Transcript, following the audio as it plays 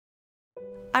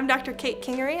I'm Dr. Kate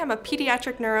Kingery. I'm a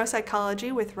pediatric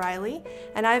neuropsychology with Riley,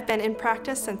 and I've been in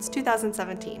practice since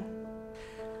 2017.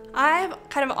 I've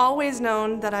kind of always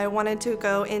known that I wanted to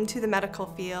go into the medical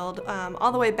field.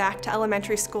 All the way back to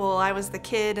elementary school, I was the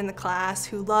kid in the class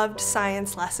who loved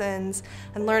science lessons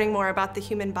and learning more about the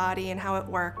human body and how it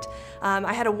worked.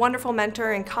 I had a wonderful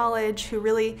mentor in college who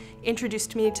really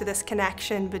introduced me to this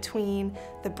connection between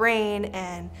the brain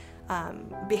and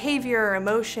behavior,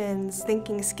 emotions,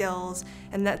 thinking skills,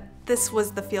 and that this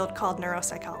was the field called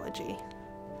neuropsychology.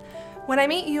 When I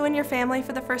meet you and your family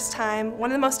for the first time,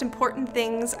 one of the most important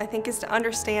things I think is to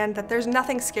understand that there's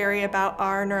nothing scary about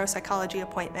our neuropsychology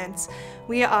appointments.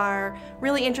 We are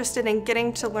really interested in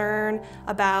getting to learn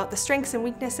about the strengths and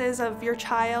weaknesses of your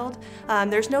child.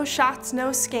 There's no shots,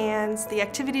 no scans. The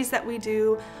activities that we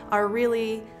do are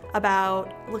really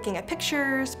about looking at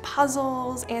pictures,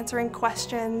 puzzles, answering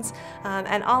questions,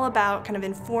 and all about kind of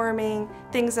informing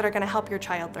things that are going to help your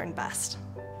child learn best.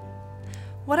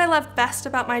 What I love best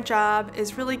about my job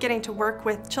is really getting to work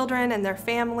with children and their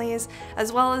families,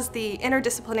 as well as the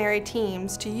interdisciplinary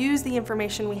teams to use the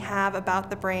information we have about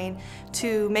the brain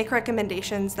to make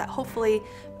recommendations that hopefully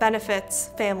benefits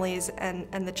families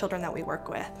and the children that we work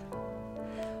with.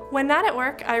 When not at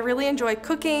work, I really enjoy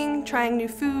cooking, trying new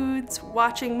foods,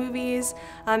 watching movies,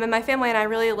 and my family and I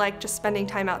really like just spending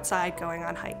time outside going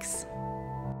on hikes.